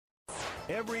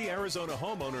Every Arizona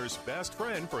homeowner's best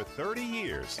friend for 30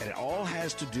 years. And it all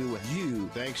has to do with you.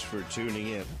 Thanks for tuning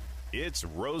in. It's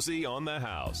Rosie on the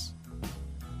House.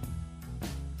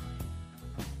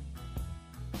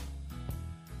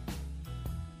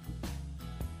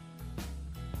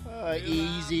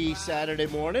 Easy Saturday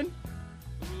morning.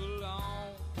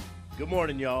 Good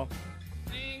morning, y'all.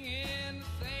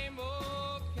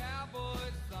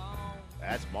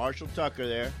 That's Marshall Tucker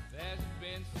there.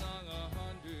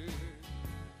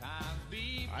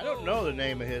 I don't know the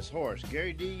name of his horse.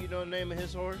 Gary D., you know the name of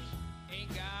his horse?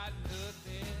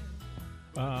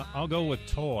 I'll go with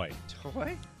Toy.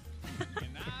 Toy?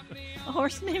 A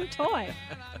horse named Toy.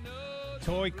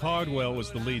 Toy Cardwell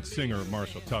was the lead singer of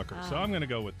Marshall Tucker, so I'm going to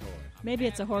go with Toy. Maybe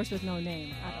it's a horse with no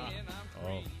name. I don't know.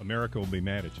 Oh, America will be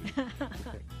mad at you.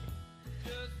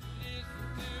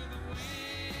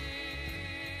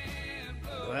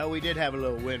 Well, we did have a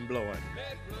little wind blowing.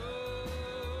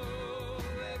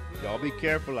 Y'all be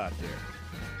careful out there.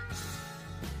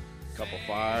 A couple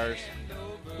fires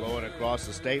blowing across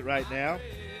the state right now.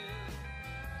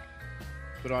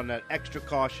 Put on that extra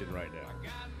caution right now.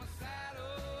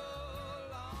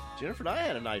 Jennifer and I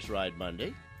had a nice ride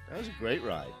Monday. That was a great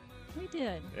ride. We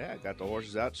did. Yeah, got the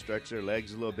horses out, stretched their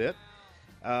legs a little bit.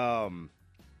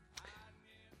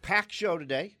 Packed show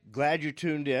today. Glad you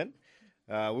tuned in.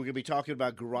 We're going to be talking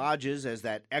about garages as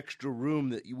that extra room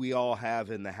that we all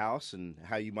have in the house and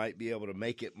how you might be able to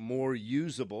make it more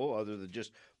usable other than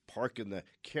just parking the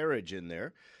carriage in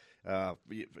there.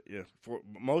 For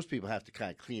most people have to kind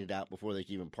of clean it out before they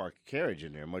can even park a carriage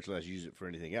in there, much less use it for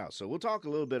anything else. So we'll talk a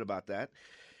little bit about that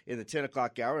in the 10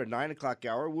 o'clock hour. And 9 o'clock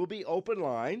hour will be open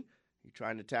line. You're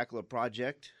trying to tackle a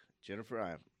project.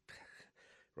 Jennifer,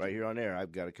 right here on air,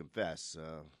 I've got to confess.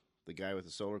 The guy with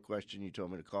the solar question you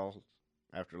told me to call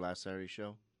after last Saturday's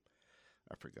show,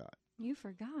 I forgot. You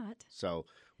forgot? So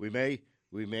we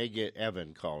may get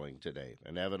Evan calling today.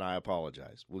 And Evan, I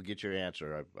apologize. We'll get your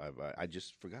answer. I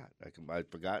just forgot. I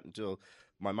forgot until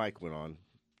my mic went on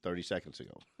 30 seconds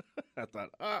ago. I thought,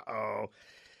 uh-oh.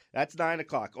 That's 9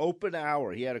 o'clock. Open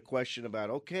hour. He had a question about,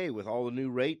 okay, with all the new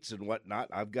rates and whatnot,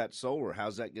 I've got solar.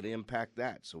 How's that going to impact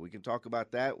that? So we can talk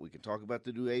about that. We can talk about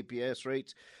the new APS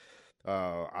rates.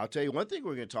 I'll tell you one thing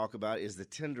we're going to talk about is the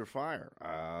tender fire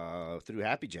through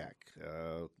Happy Jack.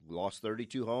 Lost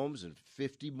 32 homes and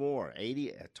 50 more.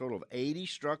 A total of 80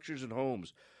 structures and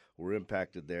homes were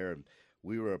impacted there. And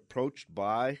we were approached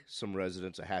by some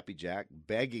residents of Happy Jack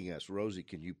begging us, Rosie,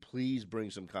 can you please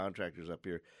bring some contractors up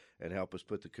here and help us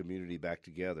put the community back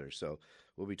together? So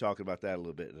we'll be talking about that a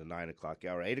little bit in the 9 o'clock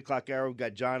hour. 8 o'clock hour, we've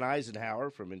got John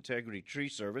Eisenhower from Integrity Tree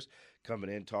Service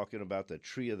coming in talking about the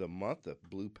tree of the month, the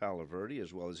blue Palo Verde,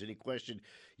 as well as any question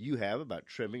you have about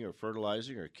trimming or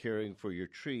fertilizing or caring for your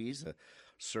trees. A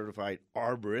certified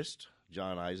arborist,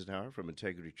 John Eisenhower from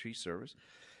Integrity Tree Service.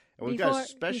 And we've got a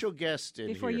special guest in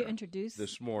here before you introduce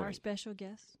this morning. Our special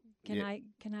guest. Can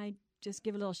I just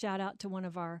give a little shout out to one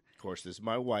of our... Of course, this is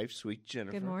my wife, Sweet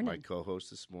Jennifer, Good morning. my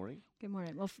co-host this morning. Good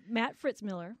morning. Well, Matt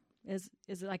Fritzmiller is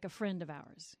like a friend of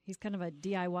ours. He's kind of a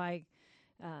DIY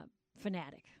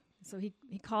fanatic. So he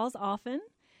calls often,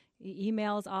 he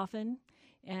emails often,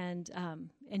 and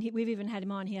we've even had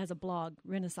him on. He has a blog,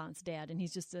 Renaissance Dad, and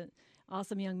he's just an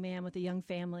awesome young man with a young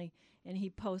family, and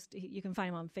he posts, you can find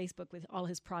him on Facebook with all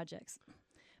his projects.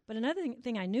 But another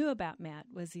thing I knew about Matt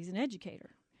was he's an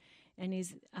educator, and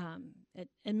he's an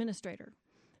administrator.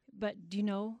 But do you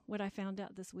know what I found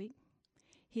out this week?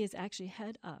 He is actually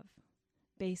head of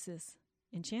BASIS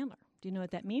in Chandler. Do you know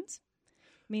what that means?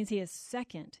 It means he is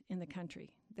second in the country,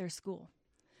 their school.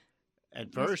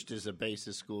 And first is a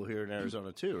BASIS school here in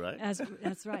Arizona too, right?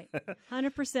 That's right.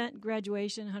 100%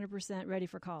 graduation, 100% ready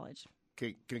for college.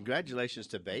 Congratulations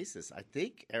to BASIS. I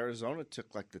think Arizona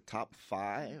took like the top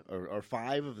 5 or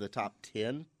 5 of the top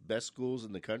 10 best schools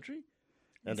in the country,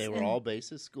 and they were all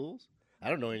BASIS schools. I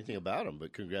don't know anything about them,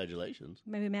 but congratulations.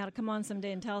 Maybe Matt will come on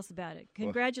someday and tell us about it.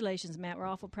 Congratulations, Matt. We're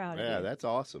awful proud of you. Yeah, that's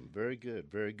awesome. Very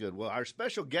good, very good. Well, our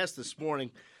special guest this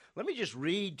morning, let me just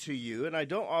read to you, and I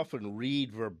don't often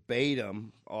read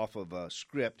verbatim off of a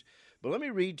script, but let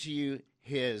me read to you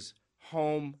his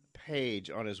home page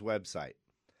on his website.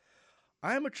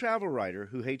 I am a travel writer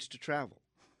who hates to travel,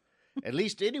 at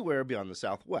least anywhere beyond the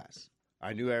Southwest.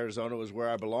 I knew Arizona was where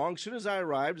I belonged as soon as I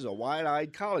arrived as a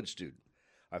wide-eyed college student.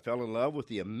 I fell in love with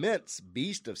the immense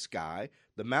beast of sky,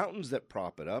 the mountains that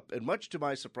prop it up, and much to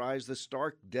my surprise, the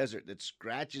stark desert that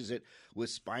scratches it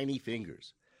with spiny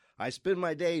fingers. I spend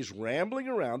my days rambling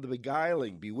around the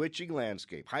beguiling, bewitching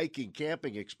landscape, hiking,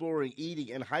 camping, exploring,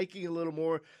 eating, and hiking a little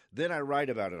more. Then I write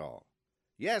about it all.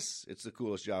 Yes, it's the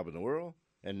coolest job in the world.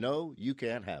 And no, you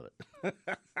can't have it.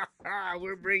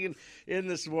 We're bringing in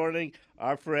this morning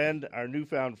our friend, our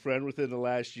newfound friend within the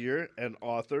last year, and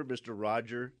author, Mr.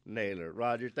 Roger Naylor.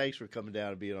 Roger, thanks for coming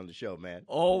down and being on the show, man.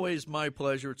 Always my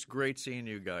pleasure. It's great seeing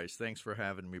you guys. Thanks for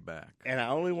having me back. And I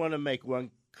only want to make one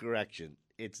correction.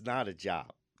 It's not a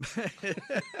job.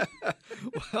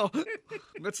 Well,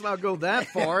 let's not go that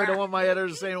far. I don't want my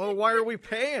editors saying, well, why are we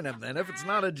paying him then if it's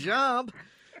not a job?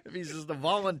 If he's just a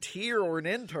volunteer or an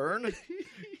intern,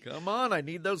 come on, I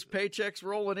need those paychecks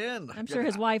rolling in. I'm sure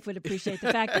his wife would appreciate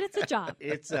the fact that it's a job.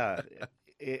 It's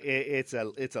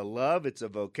a love, it's a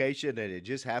vocation, and it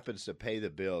just happens to pay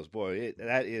the bills. Boy,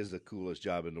 that is the coolest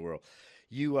job in the world.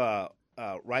 You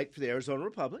write for the Arizona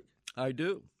Republic. I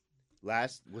do.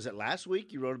 Was it last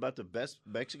week you wrote about the best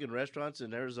Mexican restaurants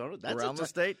in Arizona? Around the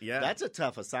state, yeah. That's a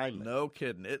tough assignment. No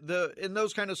kidding. In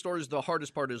those kind of stories, the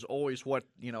hardest part is always I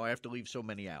have to leave so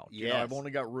many out. Yes. I've only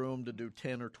got room to do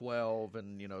 10 or 12,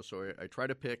 and, so I try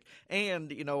to pick.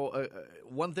 And,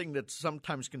 one thing that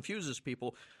sometimes confuses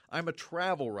people, I'm a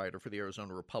travel writer for the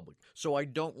Arizona Republic, so I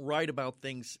don't write about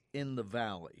things in the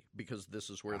valley because this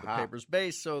is where the paper's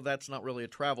based, so that's not really a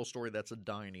travel story, that's a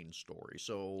dining story.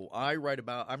 So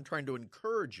I'm trying to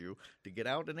encourage you to get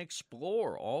out and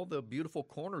explore all the beautiful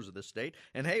corners of the state,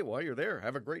 and hey, while you're there,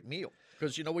 have a great meal.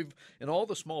 Because, in all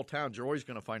the small towns, you're always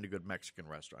going to find a good Mexican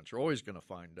restaurant. You're always going to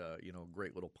find, a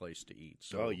great little place to eat.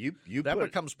 So that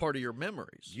becomes part of your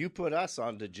memories. You put us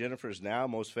on to Jennifer's now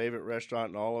most favorite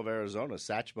restaurant in all of Arizona,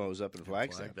 Satchmo's up in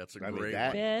Flagstaff. That's a great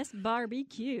one. Best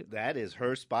barbecue. That is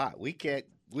her spot. We can't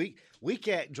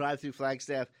drive through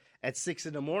Flagstaff at 6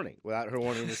 a.m. without her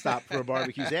wanting to stop for a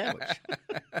barbecue sandwich.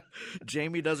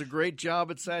 Jamie does a great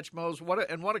job at Satchmo's. What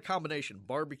a combination,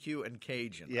 barbecue and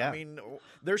Cajun. Yeah. I mean,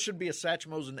 there should be a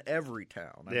Satchmo's in every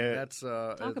town. I mean, that's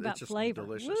talk about it's just flavor.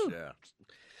 Delicious. Woo. Yeah.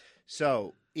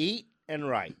 So eat and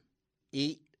write.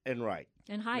 And hike.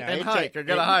 And hike. I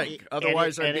got to hike.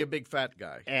 Otherwise, I'd be a big fat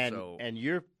guy. And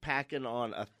you're packing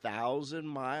on 1,000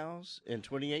 miles in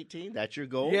 2018? That's your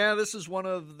goal? Yeah, this is one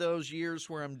of those years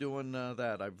where I'm doing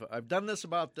that. I've done this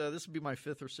this will be my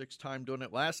 5th or 6th time doing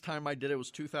it. Last time I did it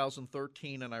was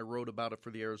 2013, and I wrote about it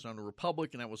for the Arizona Republic,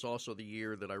 and that was also the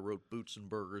year that I wrote Boots and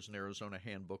Burgers, an Arizona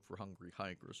handbook for hungry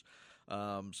hikers.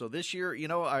 So this year,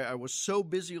 I was so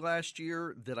busy last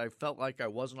year that I felt like I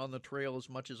wasn't on the trail as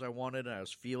much as I wanted, and I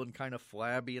was feeling kind of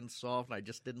flabby and soft, and I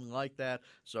just didn't like that.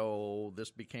 So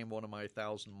this became one of my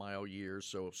 1,000-mile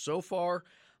years. So far,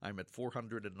 I'm at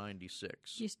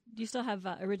 496. Do you still have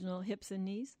original hips and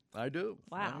knees? I do.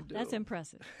 Wow, I do. that's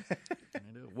impressive. I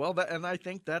do. Well, and I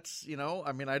think that's,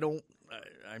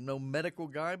 I'm no medical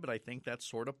guy, but I think that's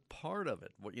sort of part of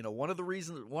it. One of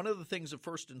the things that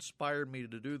first inspired me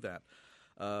to do that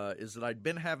is that I'd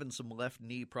been having some left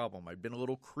knee problem. I'd been a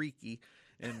little creaky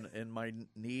in my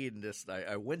knee, and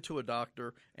I went to a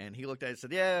doctor, and he looked at it and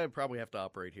said, "Yeah, I probably have to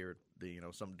operate here.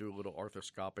 Do a little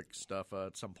arthroscopic stuff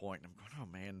at some point." And I'm going,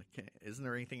 "Oh man, isn't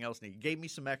there anything else?" And he gave me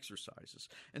some exercises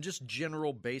and just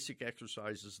general basic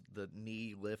exercises, the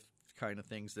knee lift kind of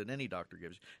things that any doctor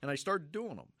gives you. And I started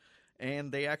doing them,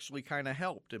 and they actually kind of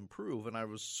helped improve. And I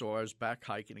was back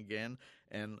hiking again,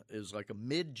 and it was like a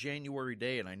mid-January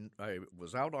day, and I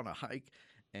was out on a hike.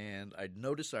 And I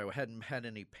noticed I hadn't had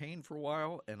any pain for a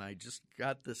while, and I just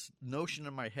got this notion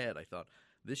in my head. I thought,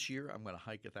 this year I'm going to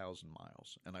hike 1,000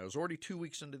 miles. And I was already 2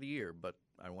 weeks into the year, but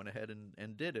I went ahead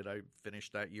and did it. I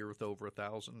finished that year with over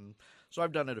 1,000. So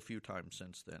I've done it a few times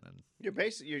since then. And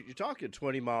you're talking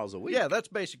 20 miles a week. Yeah, that's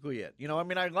basically it.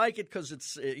 I like it because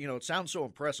it sounds so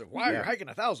impressive. Wow, you're hiking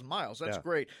 1,000 miles. That's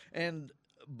great.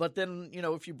 But then,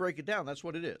 if you break it down, that's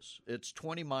what it is. It's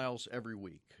 20 miles every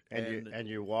week. And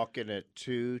you're walking at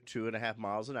 2.5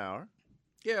 miles an hour.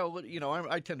 Yeah,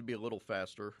 I tend to be a little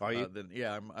faster. Are you?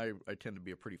 I tend to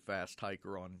be a pretty fast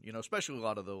hiker on, especially a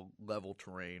lot of the level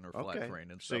terrain or flat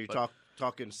terrain and stuff. So you're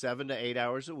talking 7 to 8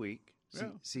 hours a week.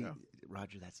 See,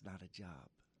 Roger, that's not a job.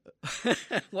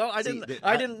 Well, I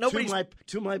didn't. Nobody's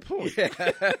to my point. Yeah.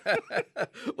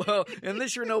 Well, and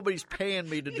this year nobody's paying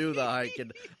me to do the hike,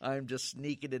 and I'm just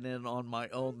sneaking it in on my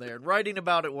own there and writing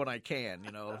about it when I can.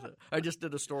 I just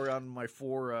did a story on my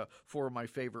four of my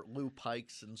favorite loop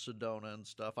hikes in Sedona and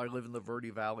stuff. I live in the Verde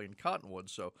Valley in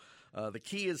Cottonwood, so the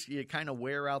key is you kind of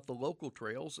wear out the local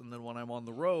trails, and then when I'm on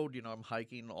the road, I'm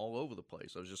hiking all over the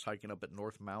place. I was just hiking up at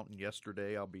North Mountain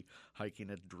yesterday. I'll be hiking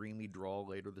at Dreamy Draw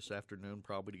later this afternoon,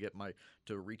 probably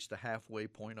to reach the halfway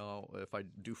point. If I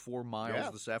do 4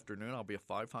 miles this afternoon, I'll be at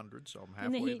 500, so I'm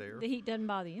halfway there. The heat doesn't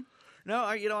bother you? No,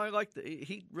 I like the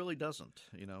heat. Really doesn't,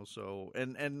 So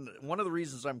and one of the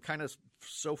reasons I'm kind of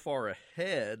so far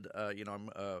ahead, I'm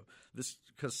this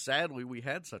because sadly we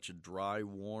had such a dry,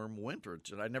 warm winter.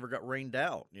 I never got got rained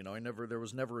out. There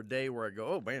was never a day where I go,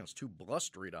 oh man, it's too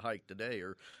blustery to hike today,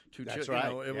 or too. That's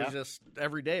right. It was just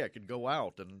every day I could go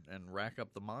out and rack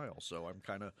up the miles. So I'm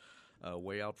kind of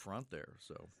way out front there.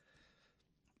 So.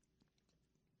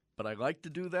 But I like to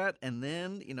do that, and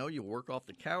then you work off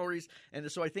the calories,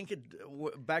 and so I think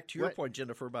back to your point,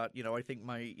 Jennifer, about I think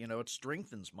it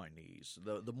strengthens my knees.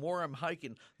 The more I'm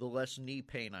hiking, the less knee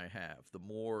pain I have. The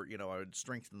more it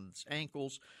strengthens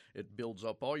ankles. It builds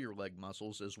up all your leg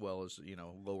muscles, as well as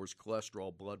lowers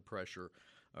cholesterol, blood pressure,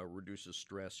 reduces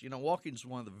stress. Walking is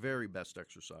one of the very best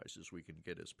exercises we can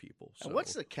get as people. So. And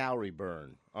what's the calorie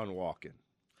burn on walking?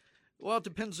 Well, it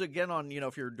depends again on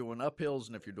if you're doing uphills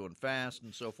and if you're doing fast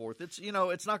and so forth. It's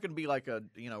it's not going to be like a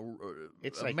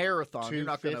it's a like marathon. You're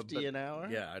not going to 250 an hour.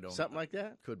 Yeah, I don't something like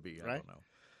that. Could be. I right? don't know.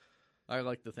 I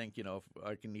like to think if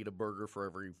I can eat a burger for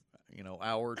every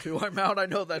hour or two I'm out. I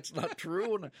know that's not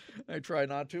true, and I try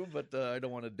not to, but I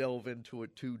don't want to delve into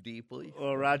it too deeply.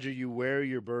 Well, Roger, you wear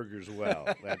your burgers well.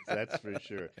 That's for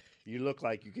sure. You look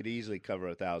like you could easily cover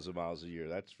 1,000 miles a year.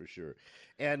 That's for sure.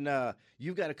 And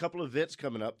you've got a couple of events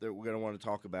coming up that we're going to want to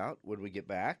talk about when we get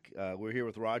back. We're here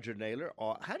with Roger Naylor.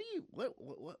 How do you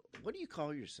what do you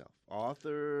call yourself?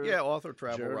 Author? Yeah, author,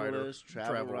 travel journalist, writer,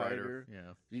 travel writer.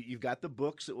 Yeah, you've got the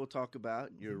books that we'll talk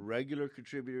about. You're a regular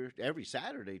contributor every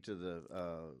Saturday to the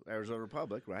Arizona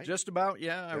Republic, right? Just about.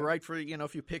 Yeah, I write for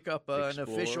if you pick up an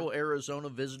official Arizona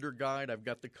visitor guide, I've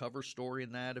got the cover story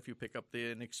in that. If you pick up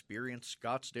an Experience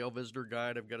Scottsdale visitor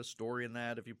guide, I've got a story in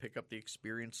that. If you pick up the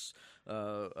Experience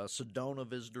Sedona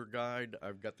visitor guide,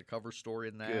 I've got the cover story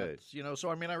in that. Good. So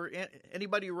I mean,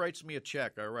 anybody who writes me a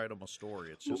check, I write them a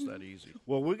story. It's just that easy.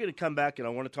 Well, we're going to come back, and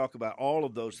I want to talk about all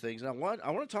of those things. And I want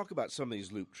to talk about some of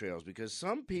these loop trails because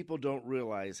some people don't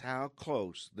realize how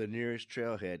close the nearest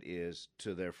trailhead is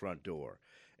to their front door.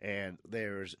 And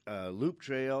there's a loop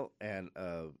trail and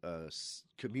a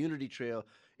community trail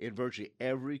in virtually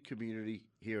every community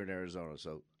here in Arizona.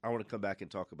 So I want to come back and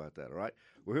talk about that, all right?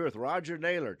 We're here with Roger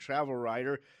Naylor, travel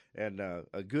writer, and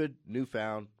a good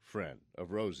newfound friend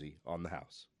of Rosie on the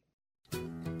house.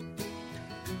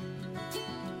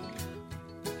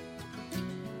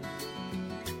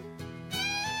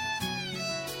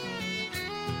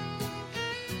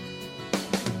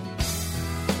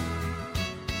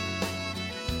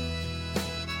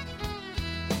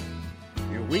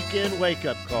 Your weekend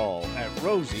wake-up call at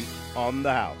Rosie on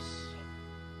the house.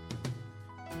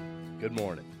 Good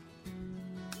morning.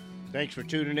 Thanks for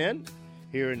tuning in.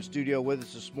 Here in studio with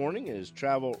us this morning is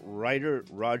travel writer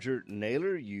Roger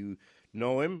Naylor. You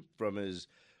know him from his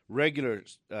regular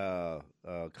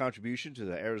contribution to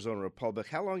the Arizona Republic.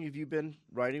 How long have you been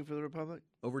writing for the Republic?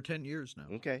 Over 10 years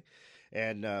now. Okay.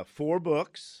 And 4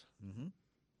 books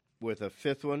with a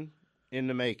 5th one in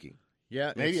the making.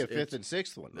 Yeah, maybe a 5th and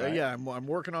 6th one. Right? Yeah, I'm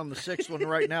working on the 6th one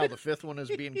right now. The 5th one is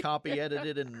being copy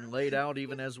edited and laid out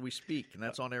even as we speak, and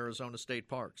that's on Arizona State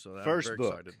Park. So I'm very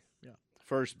excited. Yeah,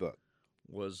 first book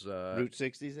was Route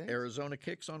 66. Arizona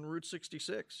Kicks on Route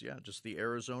 66. Yeah, just the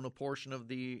Arizona portion of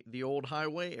the old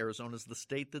highway. Arizona's the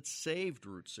state that saved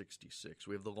Route 66.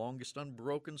 We have the longest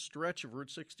unbroken stretch of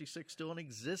Route 66 still in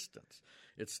existence.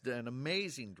 It's an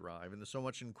amazing drive, and there's so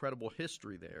much incredible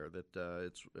history there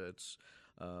that it's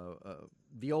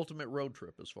the ultimate road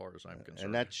trip as far as I'm concerned.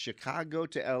 And that's Chicago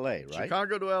to L.A., right?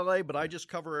 Chicago to L.A., but I just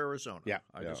cover Arizona. Yeah.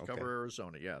 I just cover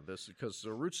Arizona, this because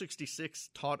Route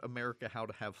 66 taught America how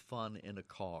to have fun in a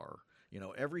car.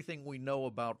 Everything we know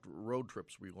about road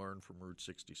trips we learned from Route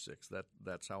 66.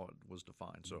 That's how it was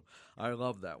defined. So I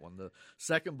love that one. The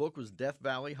second book was Death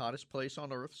Valley, Hottest Place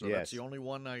on Earth. So that's the only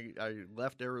one I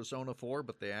left Arizona for,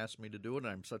 but they asked me to do it,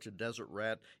 and I'm such a desert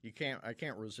rat. I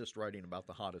can't resist writing about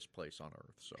the hottest place on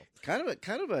Earth. So kind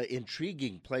of an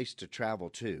intriguing place to travel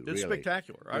to. It's really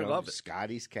spectacular. I love it.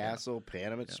 Scotty's Castle,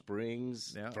 Panamint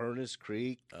Springs, Furnace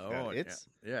Creek.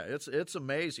 It's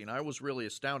amazing. I was really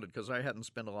astounded because I hadn't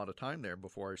spent a lot of time there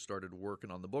before I started working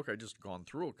on the book. I just gone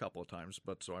through a couple of times,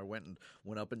 but so I went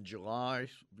up in July.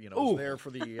 Was there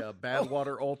for the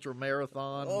Badwater Ultra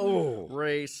Marathon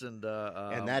race, and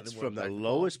that's from the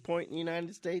lowest point in the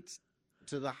United States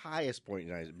to the highest point in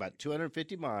the United States, about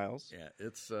 250 miles. Yeah,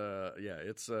 it's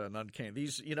an uncanny.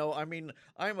 These,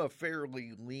 I'm a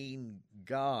fairly lean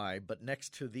guy, but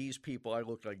next to these people, I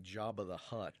look like Jabba the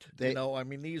Hutt.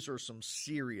 These are some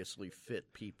seriously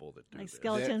fit people that do like this.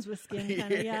 skeletons with skin,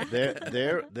 kind of.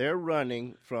 Yeah, they're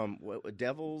running from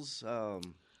Devil's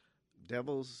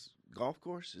Golf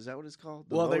Course. Is that what it's called?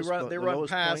 They run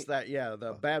past that. Yeah,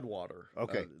 the Badwater.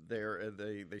 Okay,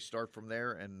 they start from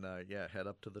there and head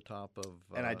up to the top of.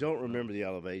 And I don't remember the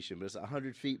elevation, but it's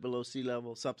 100 feet below sea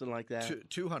level, something like that.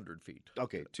 200 feet.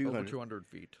 Okay, 200. Over 200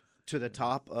 feet. to the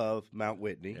top of Mount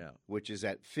Whitney, Yeah. which is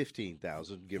at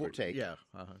 15,000, give or take. Yeah.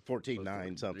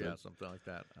 14.9 something. Yeah, something like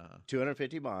that.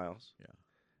 250 miles. Yeah.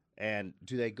 And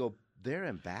do they go there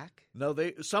and back? No,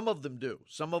 some of them do.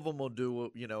 Some of them will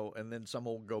do, and then some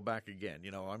will go back again.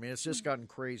 I mean, it's just gotten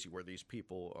crazy where these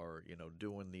people are,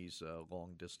 doing these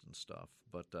long distance stuff.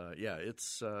 But yeah,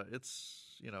 it's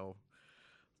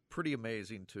pretty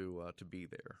amazing to be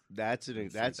there. That's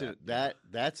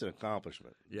an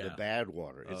accomplishment. Yeah. The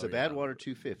Badwater. It's Oh, a yeah. Badwater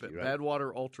 250, right?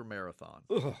 Badwater Ultra Marathon.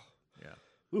 Ugh.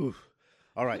 Yeah. Oof.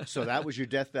 All right, so that was your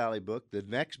Death Valley book. The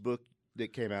next book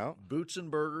that came out, Boots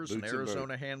and Burgers, an Boots and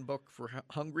Arizona handbook for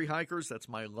hungry hikers. That's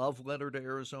my love letter to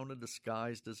Arizona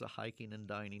disguised as a hiking and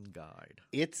dining guide.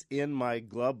 it's in my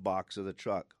glove box of the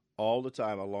truck all the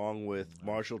time, along with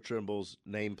Marshall Trimble's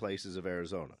Name Places of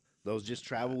Arizona. Those just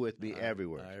travel with me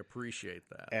everywhere. I appreciate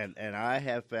that. And I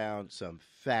have found some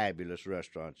fabulous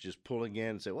restaurants just pulling in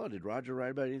and say, well, did Roger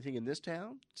write about anything in this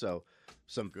town? So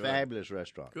some fabulous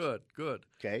restaurants. Good.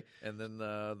 Okay. And then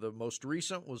the most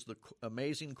recent was the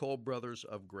amazing Kolb Brothers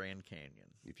of Grand Canyon.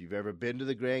 If you've ever been to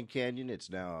the Grand Canyon, it's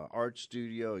now an art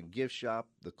studio and gift shop,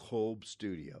 the Kolb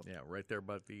Studio. Yeah, right there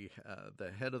by the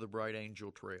head of the Bright Angel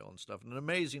Trail and stuff. And an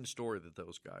amazing story that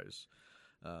those guys,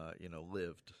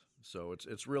 lived. So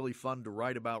it's really fun to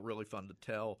write about, really fun to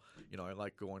tell. I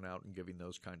like going out and giving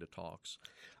those kind of talks.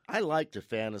 I like to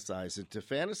fantasize, and to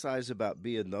fantasize about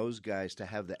being those guys, to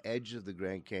have the edge of the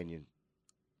Grand Canyon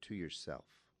to yourself.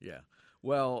 Yeah.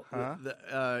 Well,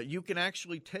 you can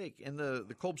actually take, and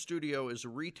the Kolb Studio is a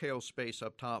retail space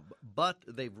up top, but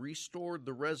they've restored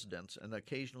the residence and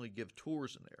occasionally give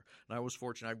tours in there. And I was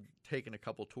fortunate. I've taken a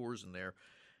couple tours in there.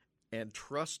 And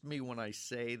trust me when I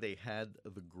say they had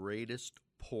the greatest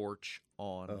porch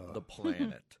on the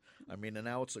planet. I mean, and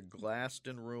now it's a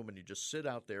glassed-in room, and you just sit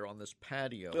out there on this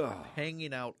patio,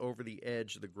 hanging out over the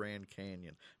edge of the Grand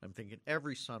Canyon. I'm thinking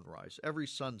every sunrise, every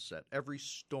sunset, every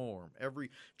storm, every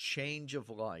change of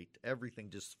light, everything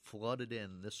just flooded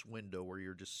in this window where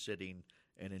you're just sitting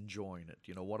and enjoying it.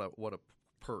 What a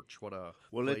perch, what a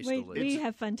place to live. We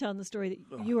have fun telling the story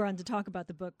that you were on to talk about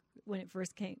the book when it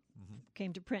first came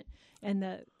to print,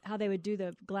 and how they would do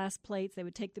the glass plates. They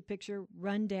would take the picture,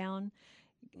 run down,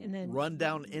 and then run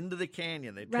down into the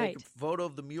canyon. They'd take a photo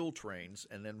of the mule trains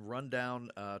and then run down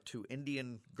to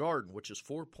Indian Garden, which is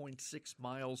 4.6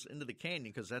 miles into the canyon,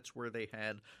 because that's where they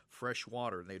had fresh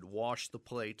water. And they'd wash the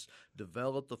plates,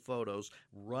 develop the photos,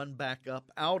 run back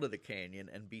up out of the canyon,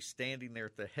 and be standing there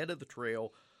at the head of the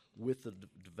trail with the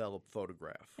developed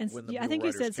photograph. And when the I think you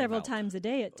mule said riders several came out. times a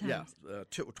day at times. Yeah,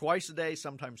 twice a day,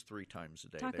 sometimes 3 times a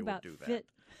day. Talk they about would do fit.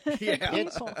 that. Yeah.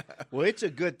 People. Well, it's a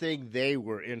good thing they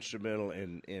were instrumental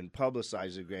in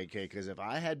publicizing Grand Canyon, because if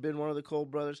I had been one of the Kolb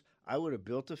brothers, I would have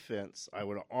built a fence, I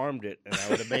would have armed it, and I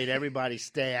would have made everybody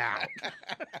stay out.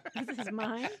 This is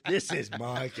mine. This is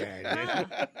my canyon.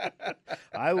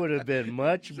 I would have been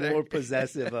much more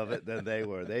possessive of it than they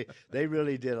were. They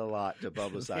really did a lot to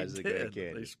publicize the Grand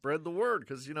Canyon. They spread the word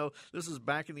because, this is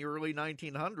back in the early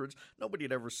 1900s. Nobody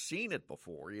had ever seen it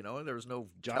before, There was no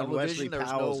John television. Wesley There was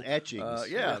Powell's no etchings.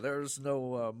 There's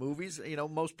no movies.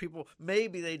 Most people,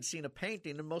 maybe they'd seen a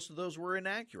painting, and most of those were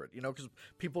inaccurate, because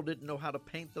people didn't know how to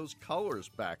paint those colors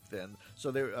back then.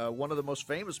 So one of the most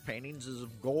famous paintings is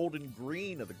of gold and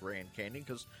green of the Grand Canyon,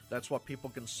 because that's what people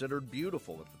considered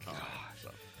beautiful at the time. So.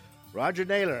 Roger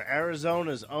Naylor,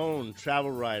 Arizona's own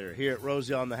travel writer here at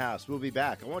Rosie on the House. We'll be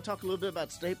back. I want to talk a little bit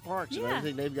about state parks and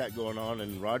everything they've got going on,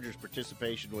 and Roger's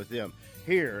participation with them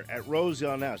here at Rosie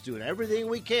on the House, doing everything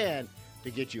we can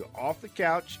to get you off the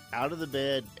couch, out of the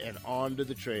bed, and onto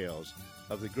the trails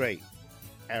of the great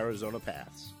Arizona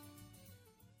paths.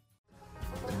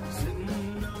 Sitting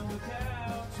on the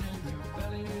couch and your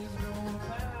belly is going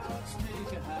pouch.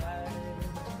 Take a hike,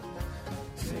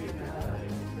 take a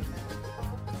hike.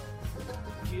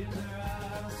 Kids are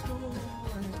out of school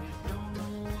and they don't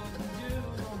know what to do.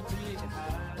 Don't take a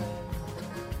hike,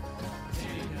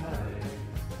 take a hike.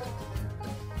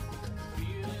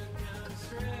 Feeling kind of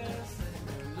stressed and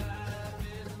your life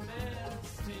is a mess.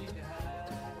 Take a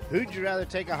hike. Who'd you rather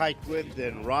take a hike with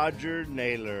than Roger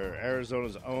Naylor,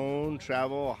 Arizona's own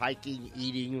travel, hiking,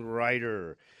 eating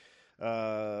writer?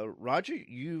 Roger,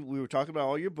 we were talking about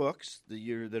all your books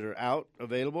that are out,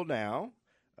 available now,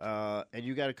 and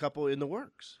you got a couple in the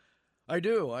works. I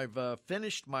do. I've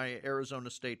finished my Arizona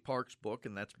State Parks book,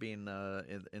 and that's being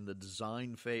in the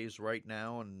design phase right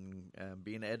now and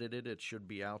being edited. It should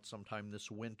be out sometime this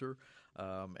winter.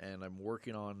 and I'm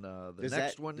working on the Does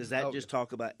next that, one. Does that Oh, just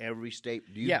talk about every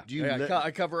state? Do you, yeah, do you yeah, li-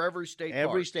 I cover every state park.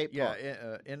 Every state park.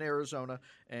 Yeah, in Arizona,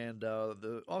 and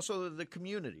also the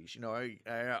communities. You know,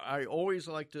 I always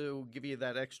like to give you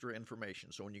that extra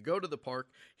information. So when you go to the park,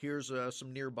 here's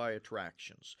some nearby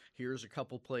attractions. Here's a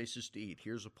couple places to eat.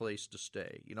 Here's a place to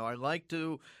stay. You know, I like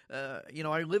to,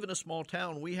 I live in a small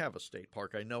town. We have a state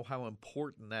park. I know how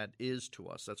important that is to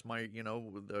us. That's my,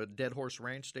 the Dead Horse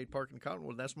Ranch State Park in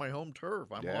Cottonwood. That's my home turf.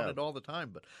 I'm on it all the time.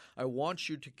 But I want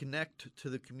you to connect to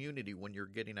the community when you're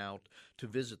getting out to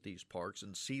visit these parks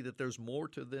and see that there's more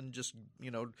to than just,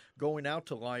 going out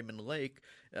to Lyman Lake.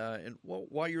 And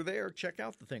while you're there, check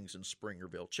out the things in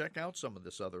Springerville. Check out some of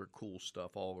this other cool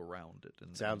stuff all around it.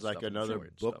 And Sounds and like stuff and another joy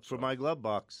and book stuff. for So- my glove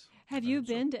box. Have you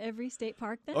been to every state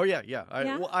park then? Oh, yeah. Yeah?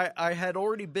 I had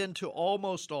already been to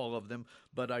almost all of them,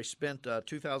 but I spent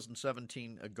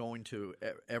 2017 going to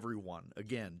every one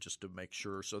again just to make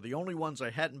sure. So the only ones I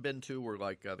hadn't been to were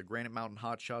like the Granite Mountain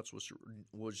Hot Shots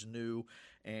was new,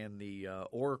 and the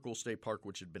Oracle State Park,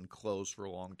 which had been closed for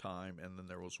a long time, and then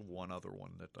there was one other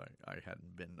one that I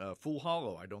hadn't been. Fool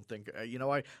Hollow, I don't think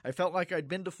I felt like I'd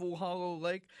been to Fool Hollow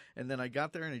Lake, and then I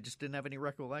got there and I just didn't have any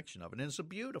recollection of it. And it's a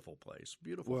beautiful place,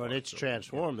 beautiful. Well, and park, it's so,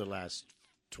 transformed the last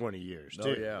 20 years,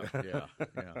 Oh too.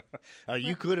 yeah.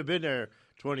 You could have been there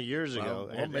 20 years ago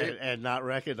Well, and, and not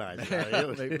recognized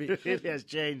it. Maybe. It has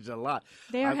changed a lot.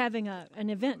 They are having an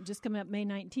event just coming up May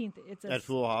 19th. It's At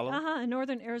Fool Hollow? A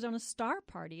Northern Arizona Star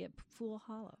Party at Fool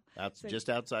Hollow. That's just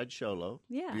outside Sholo.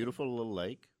 Yeah. Beautiful little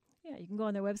lake. Yeah, you can go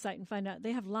on their website and find out.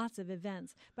 They have lots of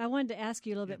events. But I wanted to ask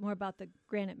you a little bit more about the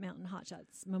Granite Mountain Hot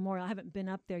Shots Memorial. I haven't been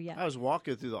up there yet. I was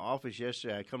walking through the office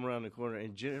yesterday. I come around the corner,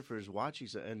 and Jennifer's watching,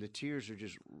 and the tears are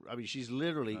just, she's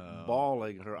literally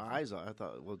bawling her eyes out. I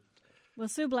thought, Well,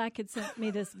 Sue Black had sent me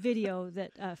this video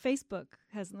that Facebook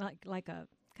has like a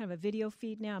kind of a video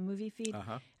feed now, a movie feed.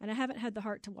 And I haven't had the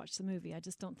heart to watch the movie. I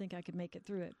just don't think I could make it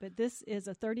through it. But this is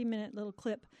a 30-minute little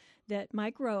clip that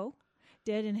Mike Rowe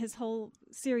did, and his whole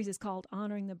series is called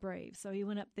Honoring the Brave. So he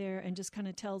went up there and just kind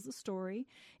of tells the story,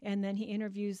 and then he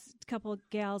interviews a couple of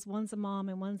gals. One's a mom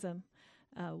and one's a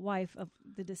wife of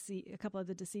a couple of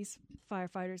the deceased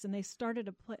firefighters, and they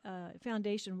started a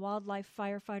foundation, Wildlife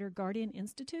Firefighter Guardian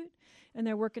Institute, and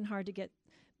they're working hard to get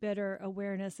better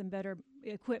awareness and better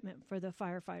equipment for the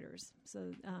firefighters.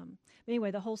 So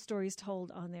anyway, the whole story is told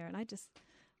on there, and I just...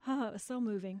 it was so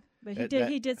moving. But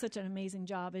he did such an amazing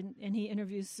job, and he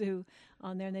interviews Sue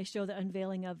on there, and they show the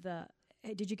unveiling of the...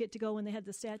 Hey, did you get to go when they had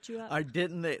the statue up? I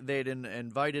didn't. They'd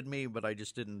invited me, but I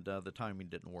just didn't. The timing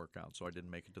didn't work out, so I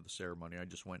didn't make it to the ceremony. I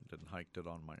just went and hiked it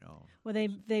on my own. Well,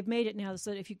 they've made it now,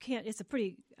 so if you can't... It's a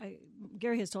pretty...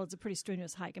 Gary has told it's a pretty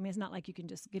strenuous hike. I mean, it's not like you can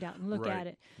just get out and look Right. at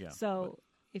it. Yeah, So...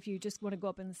 If you just want to go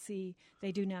up and see,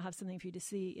 they do now have something for you to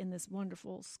see in this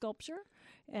wonderful sculpture,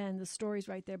 and the story's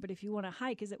right there. But if you want to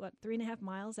hike, is it 3.5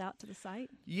 miles out to the site?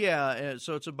 Yeah,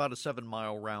 so it's about a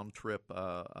 7-mile round trip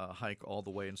hike all the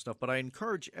way and stuff. But I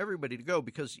encourage everybody to go,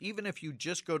 because even if you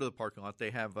just go to the parking lot,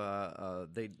 they have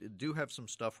they do have some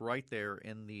stuff right there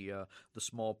in the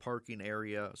small parking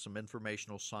area, some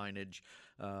informational signage.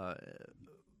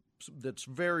 That's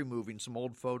very moving, some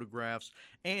old photographs.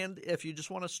 And if you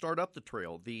just want to start up the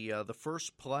trail, the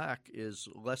first plaque is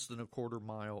less than a quarter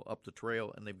mile up the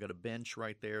trail, and they've got a bench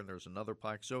right there, and there's another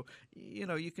plaque. So,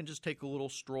 you can just take a little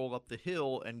stroll up the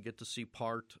hill and get to see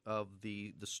part of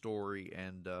the story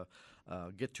and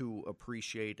get to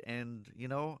appreciate. And,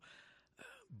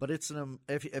 but it's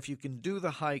if you can do the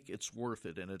hike, it's worth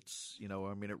it. And it's,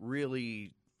 it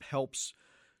really helps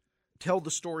tell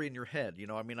the story in your head.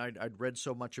 I'd read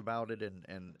so much about it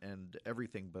and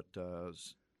everything, but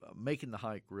making the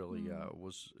hike really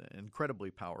was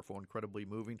incredibly powerful, incredibly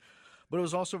moving. But it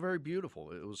was also very beautiful.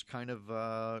 It was kind of,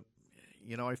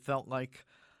 I felt like,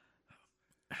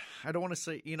 I don't want to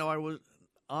say, I was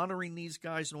honoring these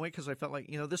guys in a way, because I felt like,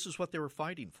 this is what they were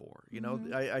fighting for.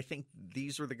 I think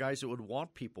these are the guys that would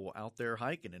want people out there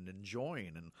hiking and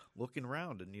enjoying and looking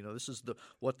around. And, this is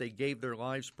what they gave their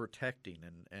lives protecting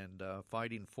and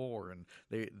fighting for. And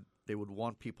they would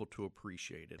want people to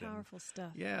appreciate it. Powerful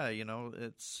stuff. Yeah,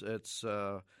 it's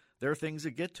there are things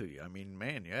that get to you. I mean,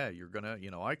 man, yeah, you're gonna,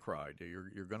 I cried.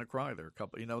 You're gonna cry. There are a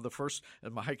couple, the first,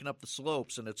 I'm hiking up the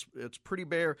slopes, and it's pretty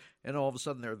bare, and all of a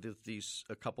sudden there are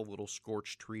a couple little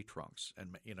scorched tree trunks,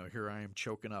 and here I am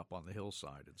choking up on the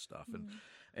hillside and stuff,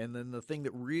 and then the thing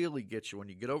that really gets you when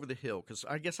you get over the hill, because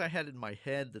I guess I had in my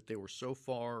head that they were so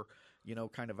far,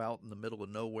 kind of out in the middle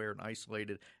of nowhere and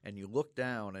isolated, and you look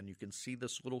down and you can see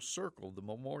this little circle, the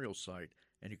memorial site.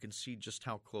 And you can see just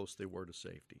how close they were to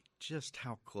safety, just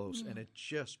how close. And it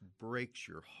just breaks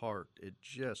your heart. It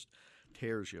just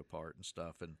tears you apart and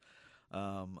stuff. And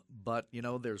But,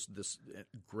 there's this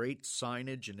great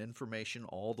signage and information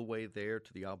all the way there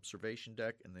to the observation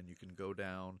deck, and then you can go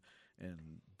down and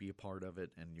be a part of it,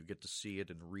 and you get to see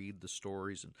it and read the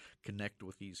stories and connect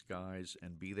with these guys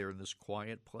and be there in this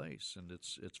quiet place. And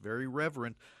it's very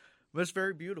reverent, but it's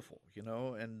very beautiful,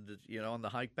 and on the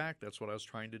hike back, that's what I was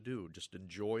trying to do, just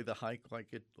enjoy the hike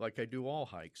like I do all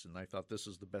hikes. And I thought this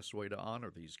is the best way to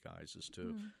honor these guys, is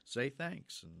to say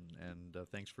thanks and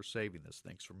thanks for saving this,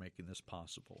 thanks for making this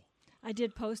possible. I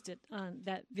did post it on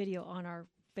that video on our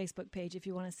Facebook page if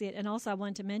you want to see it. And also I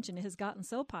wanted to mention it has gotten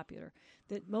so popular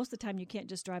that most of the time you can't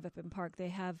just drive up and park. They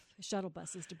have shuttle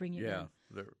buses to bring you in.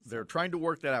 Yeah, they're trying to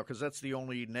work that out, because that's the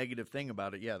only negative thing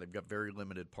about it. Yeah, they've got very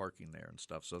limited parking there and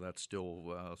stuff, so that's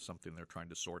still something they're trying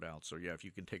to sort out. So, yeah, if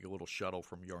you can take a little shuttle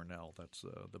from Yarnell, that's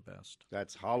the best.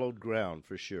 That's hallowed ground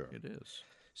for sure. It is.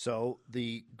 So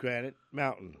the Granite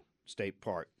Mountain State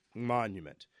Park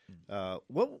Monument.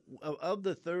 What of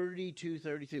the 32,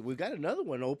 33? We've got another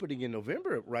one opening in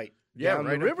November, down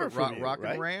right the river up from you, Rock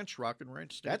right? and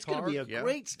Ranch State That's Park. going to be a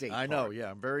great state I park. know,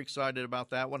 yeah. I'm very excited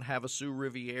about that one. Havasu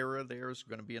Riviera, there's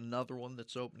going to be another one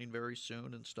that's opening very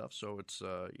soon and stuff. So it's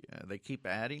they keep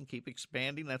adding, keep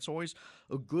expanding. That's always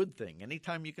a good thing.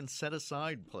 Anytime you can set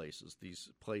aside these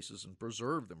places, and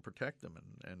preserve them, protect them,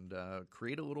 and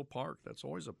create a little park, that's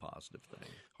always a positive thing.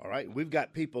 All right, we've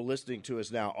got people listening to us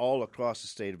now all across the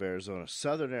state of Arizona.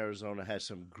 Southern Arizona has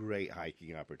some great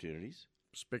hiking opportunities.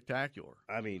 Spectacular.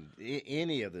 I mean,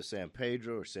 any of the San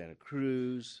Pedro or Santa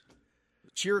Cruz.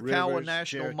 Chiricahua Rivers,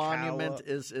 National Chiricahua. Monument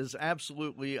is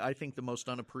absolutely, I think, the most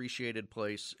unappreciated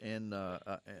place in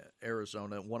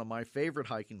Arizona. One of my favorite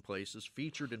hiking places,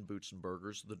 featured in Boots and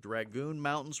Burgers, the Dragoon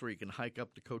Mountains, where you can hike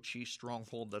up to Cochise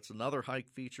Stronghold. That's another hike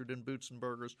featured in Boots and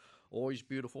Burgers. Always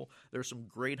beautiful. There's some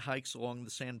great hikes along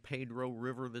the San Pedro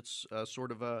River that's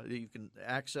you can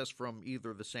access from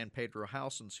either the San Pedro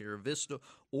House in Sierra Vista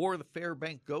or the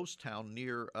Fairbank Ghost Town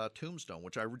near Tombstone,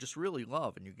 which I just really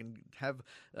love. And you can have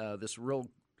this real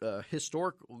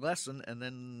historic lesson and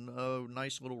then a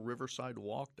nice little riverside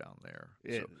walk down there.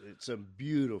 It's a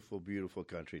beautiful, beautiful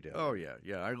country down there. Oh,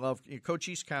 yeah. I love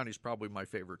Cochise County is probably my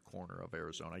favorite corner of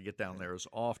Arizona. I get down there as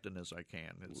often as I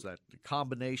can. It's that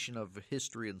combination of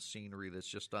history and scenery that's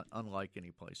just unlike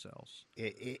any place else.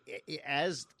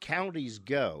 As counties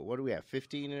go, what do we have,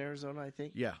 15 in Arizona, I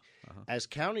think? Yeah. Uh-huh. As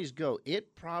counties go,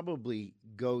 it probably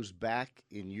goes back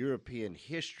in European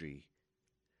history.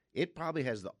 It probably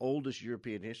has the oldest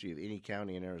European history of any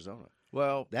county in Arizona.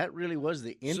 Well, that really was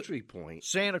the entry point.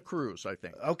 Santa Cruz, I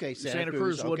think. Okay, Santa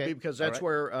Cruz would okay. be, because that's right.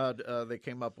 where they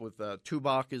came up with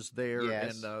Tubac is there,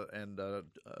 Yes. and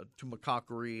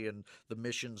Tumacacori and the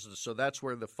missions. So that's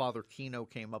where the Father Kino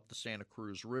came up the Santa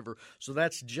Cruz River. So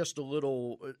that's just a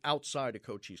little outside of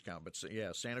Cochise County. But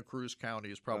yeah, Santa Cruz County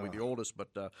is probably the oldest, but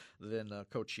then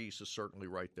Cochise is certainly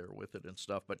right there with it and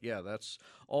stuff. But yeah, that's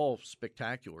all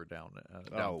spectacular down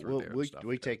through there.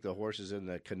 We take the horses in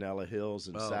the Canela Hills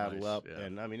and saddle nice. up, Yeah.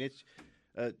 and I mean it's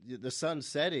the sun's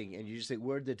setting, and you just say,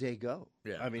 "Where'd the day go?"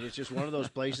 Yeah. I mean, it's just one of those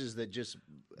places that just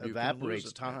You can evaporates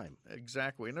lose it. time.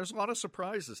 Exactly. And there's a lot of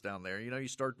surprises down there. You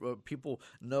start people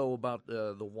know about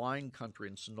the wine country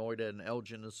in Sonoyta and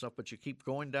Elgin and stuff, but you keep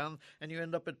going down and you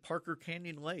end up at Parker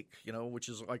Canyon Lake, which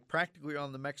is like practically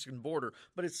on the Mexican border,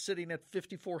 but it's sitting at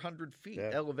 5,400 feet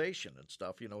elevation and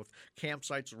stuff, with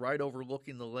campsites right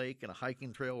overlooking the lake and a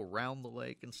hiking trail around the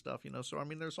lake and stuff, So, I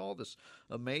mean, there's all this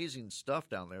amazing stuff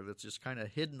down there that's just kind of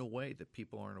hidden away that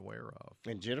people aren't aware of.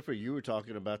 And Jennifer, you were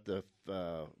talking about the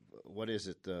what is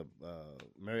it, the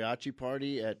mariachi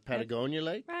party at Patagonia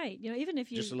Lake? Right. Even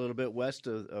if you Just a little bit west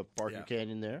of Parker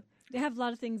Canyon there. They have a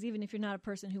lot of things, even if you're not a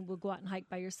person who will go out and hike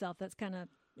by yourself. That's kind of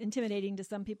intimidating to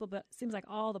some people, but it seems like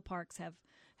all the parks have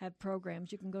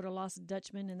programs. You can go to Lost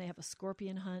Dutchman, and they have a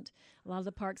scorpion hunt. A lot of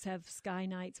the parks have sky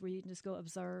nights where you can just go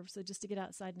observe. So just to get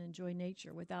outside and enjoy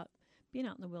nature without being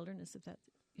out in the wilderness, if that's,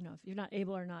 if you're not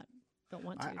able or don't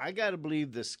want to. I got to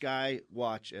believe the Sky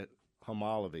Watch at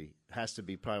Homology has to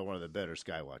be probably one of the better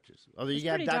Sky Watches. Although It's you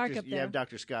have pretty dark up you have there.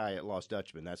 Dr. Sky at Lost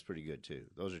Dutchman, that's pretty good too.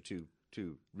 Those are two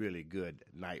really good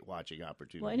night watching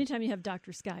opportunities. Well, anytime you have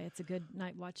Dr. Sky, it's a good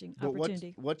night watching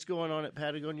opportunity. What's going on at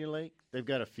Patagonia Lake? They've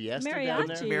got a fiesta down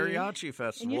there. Mariachi. Mariachi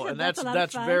Festival, and that's a lot of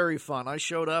that's fun. very fun. I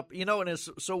showed up, and it's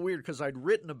so weird because I'd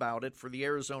written about it for the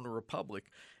Arizona Republic,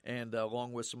 and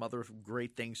along with some other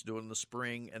great things to do in the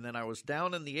spring. And then I was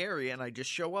down in the area, and I just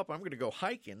show up. I'm going to go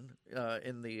hiking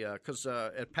because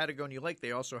at Patagonia Lake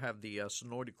they also have the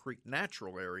Sonoyta Creek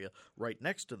Natural Area right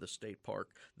next to the state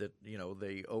park that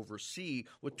they oversee. see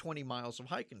with 20 miles of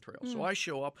hiking trails. So I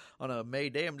show up on a May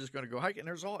day. I'm just going to go hiking.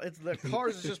 There's the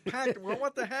cars is just packed. I'm going,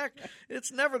 what the heck?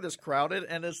 It's never this crowded,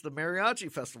 and it's the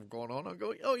Mariachi Festival going on. I'm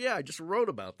going, oh yeah, I just wrote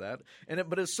about that.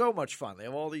 But it's so much fun. They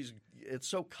have all these. It's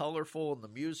so colorful, and the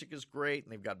music is great,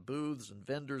 and they've got booths and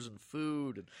vendors and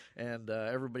food, and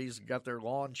everybody's got their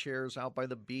lawn chairs out by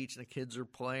the beach, and the kids are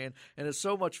playing, and it's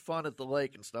so much fun at the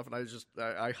lake and stuff. And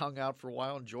I hung out for a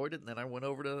while, enjoyed it, and then I went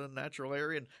over to the natural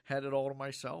area and had it all to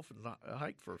myself and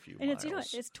hiked for a few miles. And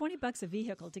it's $20 a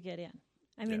vehicle to get in.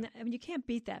 I mean, you can't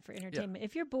beat that for entertainment.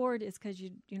 If you're bored, it's because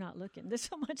you're not looking. There's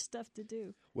so much stuff to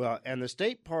do. Well, and the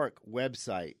state park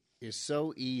website is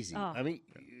so easy. Oh. I mean,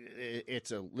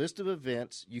 it's a list of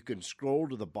events. You can scroll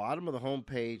to the bottom of the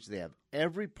homepage. They have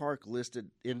every park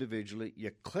listed individually.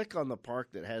 You click on the park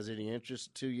that has any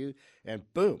interest to you, and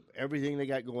boom, everything they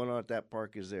got going on at that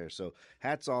park is there. So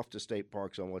hats off to state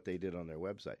parks on what they did on their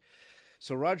website.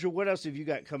 So, Roger, what else have you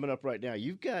got coming up right now?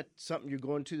 You've got something you're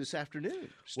going to this afternoon.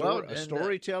 A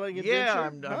storytelling adventure? Yeah,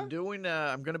 I'm doing.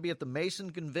 I'm going to be at the Mason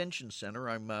Convention Center.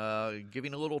 I'm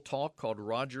giving a little talk called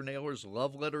Roger Naylor's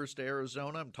Love Letters to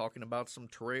Arizona. I'm talking about some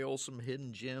trails, some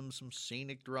hidden gems, some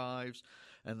scenic drives,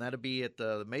 and that'll be at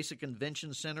the Mesa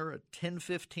Convention Center at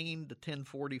 10:15 to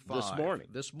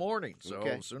 10:45 this morning.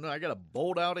 So soon I got to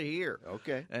bolt out of here.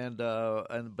 Okay.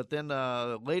 But then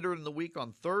later in the week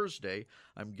on Thursday,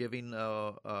 I'm giving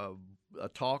a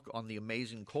talk on the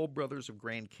amazing Cole Brothers of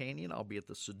Grand Canyon. I'll be at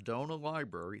the Sedona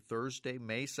Library Thursday,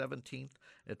 May 17th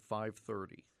at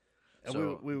 5:30. And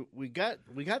so, we got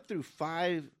through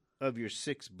 5 of your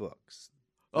 6 books.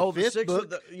 The fifth 6th book,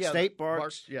 of the State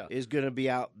Parks, is going to be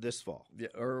out this fall. Yeah,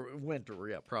 or winter,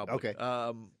 probably. Okay.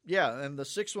 And the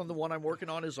 6th one, the one I'm working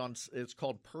on it's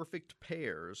called Perfect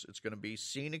Pairs. It's going to be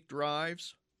scenic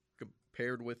drives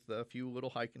paired with a few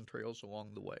little hiking trails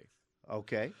along the way.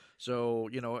 Okay. So,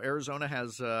 Arizona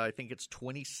has, I think it's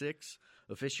 26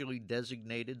 officially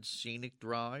designated scenic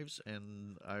drives,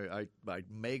 and I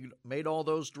made all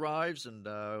those drives and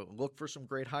look for some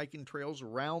great hiking trails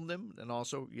around them, and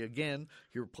also, again,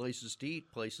 here are places to eat,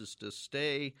 places to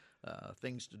stay,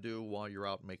 things to do while you're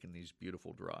out making these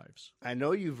beautiful drives. I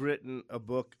know you've written a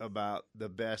book about the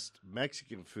best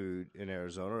Mexican food in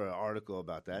Arizona, or an article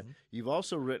about that. Mm-hmm. You've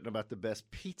also written about the best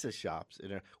pizza shops in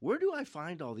there. Where do I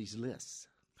find all these lists?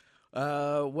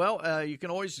 You can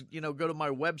always, go to my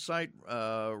website,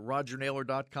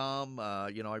 rogernaylor.com.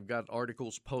 I've got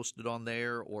articles posted on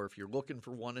there, or if you're looking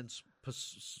for one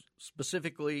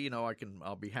specifically,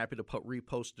 I'll be happy to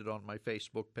repost it on my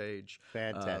Facebook page.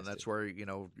 Fantastic. That's where,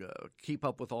 keep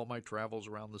up with all my travels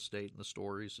around the state and the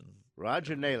stories. And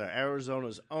Roger Naylor,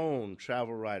 Arizona's own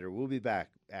travel writer. We'll be back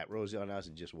at Rosie on House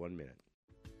in just 1 minute.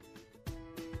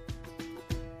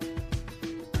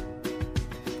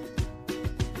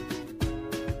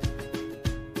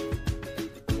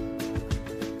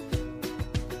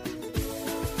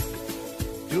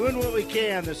 Doing what we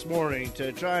can this morning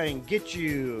to try and get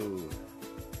you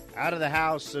out of the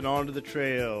house and onto the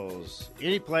trails,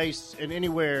 any place and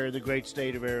anywhere in the great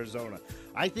state of Arizona.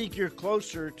 I think you're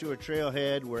closer to a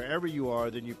trailhead wherever you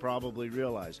are than you probably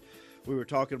realize. We were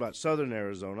talking about southern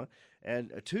Arizona,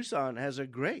 and Tucson has a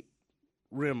great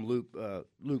rim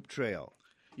loop trail.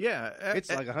 Yeah.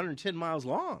 It's like 110 miles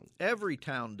long. Every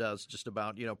town does just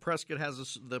about. Prescott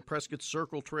has the Prescott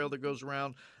Circle Trail that goes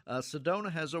around. Sedona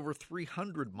has over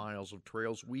 300 miles of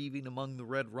trails weaving among the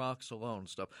red rocks alone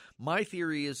stuff. My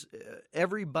theory is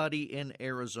everybody in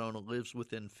Arizona lives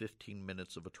within 15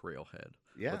 minutes of a trailhead.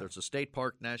 Yeah. Whether it's a state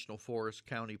park, national forest,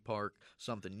 county park,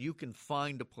 something. You can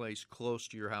find a place close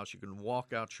to your house. You can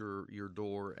walk out your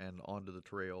door and onto the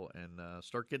trail and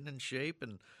start getting in shape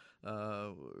and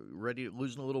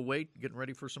losing a little weight, getting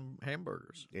ready for some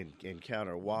hamburgers.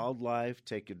 Encounter wildlife,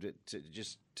 take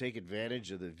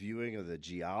advantage of the viewing of the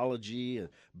geology.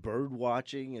 Bird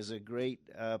watching is a great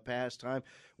pastime.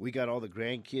 We got all the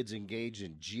grandkids engaged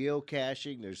in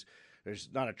geocaching. There's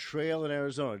not a trail in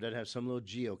Arizona that doesn't have some little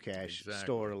geocache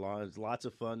stored along. It's lots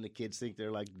of fun. The kids think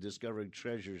they're like discovering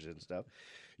treasures and stuff.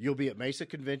 You'll be at Mesa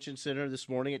Convention Center this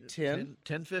morning at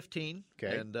 10:15,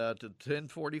 okay, and to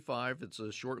 10:45. It's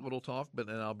a short little talk, but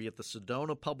then I'll be at the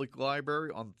Sedona Public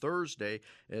Library on Thursday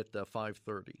at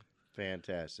 5:30.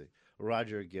 Fantastic.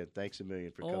 Roger, again, thanks a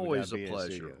million for coming. Always down a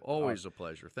pleasure. Always a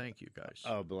pleasure. Thank you, guys.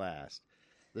 A blast.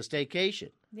 The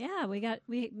staycation. Yeah,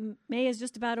 May is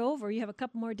just about over. You have a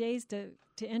couple more days to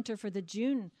enter for the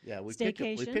June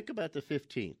staycation. We pick about the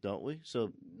 15th, don't we?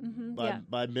 So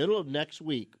by middle of next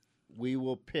week, we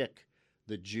will pick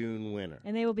the June winner.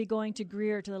 And they will be going to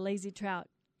Greer to the Lazy Trout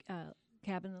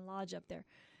Cabin and Lodge up there.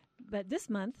 But this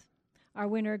month, our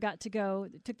winner got to go,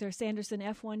 took their Sanderson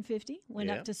F-150, went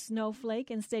Yeah. up to Snowflake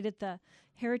and stayed at the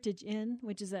Heritage Inn,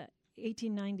 which is a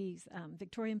 1890s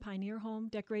Victorian pioneer home,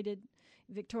 decorated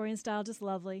Victorian style, just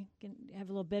lovely. Can have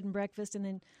a little bed and breakfast, and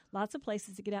then lots of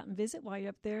places to get out and visit while you're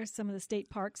up there. Some of the state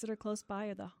parks that are close by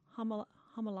are the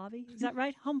Humalavi. Is that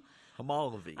right?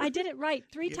 Homology. I did it right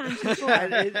 3 times before. I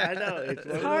know. It's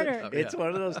one, Harder. Of those, it's one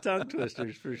of those tongue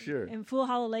twisters for sure. And Fool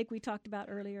Hollow Lake we talked about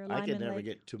earlier. I Lyman can never Lake.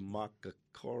 get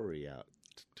Tumakakori out.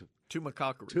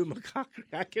 Tumakakari. Tumakakori.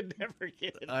 I can never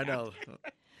get it. I know.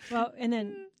 Well, and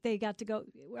then they got to go.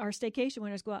 Our staycation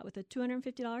winners go out with a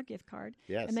 $250 gift card,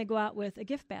 Yes. and they go out with a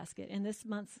gift basket. And this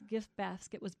month's gift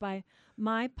basket was by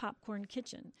My Popcorn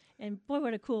Kitchen. And boy,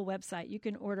 what a cool website! You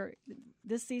can order.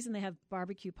 This season they have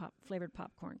barbecue flavored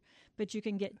popcorn, but you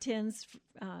can get tins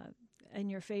in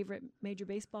your favorite Major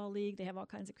Baseball league. They have all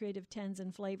kinds of creative tins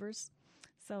and flavors.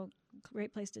 So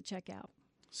great place to check out.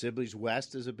 Sibley's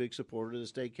West is a big supporter of the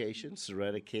staycation.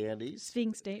 Soretta Candies.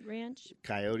 Sphinx State Ranch.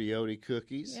 Coyote Otie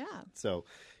Cookies. Yeah. So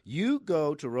you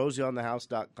go to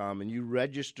rosieonthehouse.com and you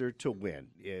register to win.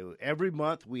 Every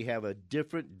month we have a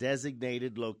different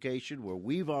designated location where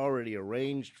we've already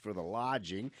arranged for the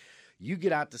lodging. You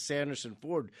get out to Sanderson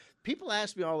Ford. People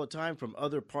ask me all the time from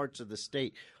other parts of the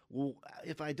state, well,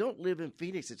 if I don't live in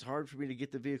Phoenix, it's hard for me to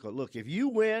get the vehicle. Look, if you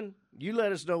win, you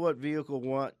let us know what vehicle you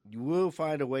want. We'll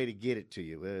find a way to get it to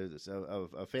you.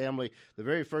 A family, the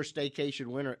very first staycation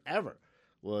winner ever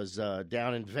was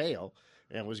down in Vail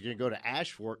and was going to go to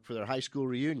Ashfork for their high school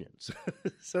reunions.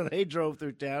 So they drove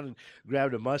through town and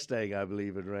grabbed a Mustang, I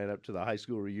believe, and ran up to the high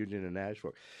school reunion in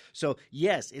Ashfork. So,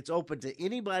 yes, it's open to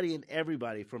anybody and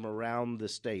everybody from around the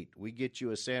state. We get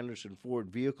you a Sanderson Ford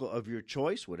vehicle of your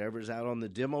choice, whatever's out on the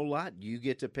demo lot. You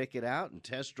get to pick it out and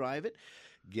test drive it.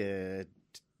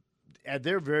 And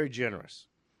they're very generous.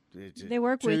 They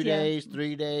work 2 with you. days,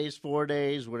 3 days, 4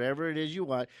 days, whatever it is you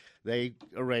want. They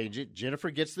arrange it.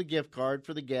 Jennifer gets the gift card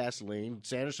for the gasoline.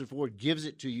 Sanderson Ford gives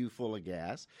it to you full of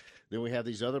gas. Then we have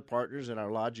these other partners and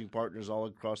our lodging partners all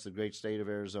across the great state of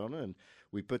Arizona, and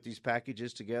we put these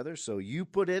packages together. So you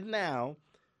put in now,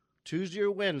 Tuesday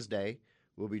or Wednesday,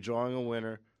 we'll be drawing a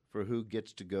winner for who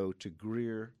gets to go to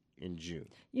Greer in June.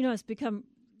 You know,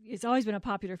 it's always been a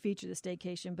popular feature, the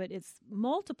staycation, but it's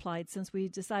multiplied since we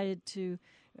decided to,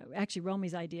 actually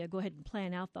Romy's idea, go ahead and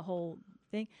plan out the whole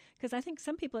thing. Because I think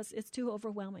some people, it's too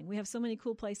overwhelming. We have so many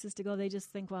cool places to go, they just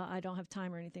think, well, I don't have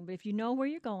time or anything. But if you know where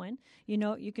you're going,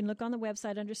 you can look on the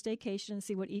website under staycation and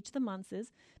see what each of the months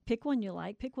is. Pick one you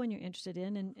like, pick one you're interested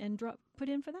in, and put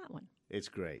in for that one. It's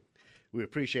great. We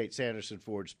appreciate Sanderson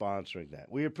Ford sponsoring that.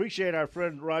 We appreciate our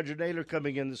friend Roger Naylor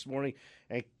coming in this morning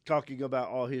and talking about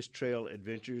all his trail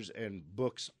adventures and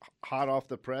books hot off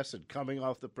the press and coming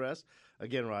off the press.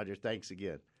 Again, Roger, thanks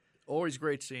again. Always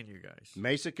great seeing you guys.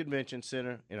 Mesa Convention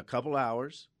Center in a couple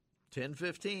hours.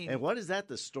 10:15. And what is that,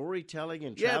 the Storytelling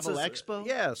and Travel Expo?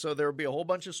 Yeah, so there'll be a whole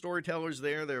bunch of storytellers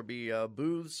there. There'll be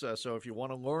booths. So if you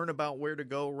want to learn about where to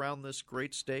go around this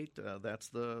great state, that's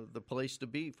the place to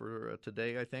be for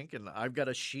today, I think. And I've got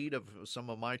a sheet of some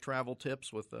of my travel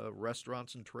tips with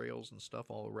restaurants and trails and stuff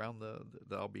all around that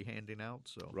I'll be handing out.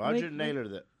 So Roger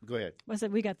Naylor, go ahead. I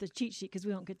said we got the cheat sheet because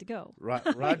we don't get to go.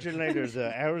 Roger Naylor is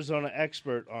the Arizona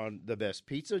expert on the best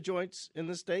pizza joints in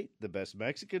the state, the best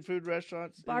Mexican food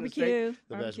restaurants Barbecue. in the state,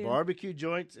 the best barbecue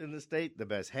joints in the state, the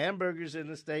best hamburgers in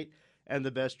the state, and the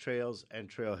best trails and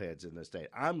trailheads in the state.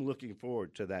 I'm looking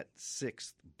forward to that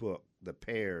 6th book, The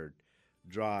Paired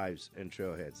Drives and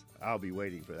Trailheads. I'll be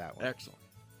waiting for that one. excellent.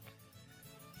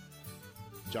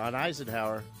 John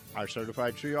Eisenhower, our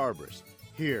certified tree arborist,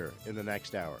 here in the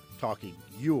next hour, talking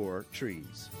your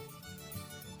trees.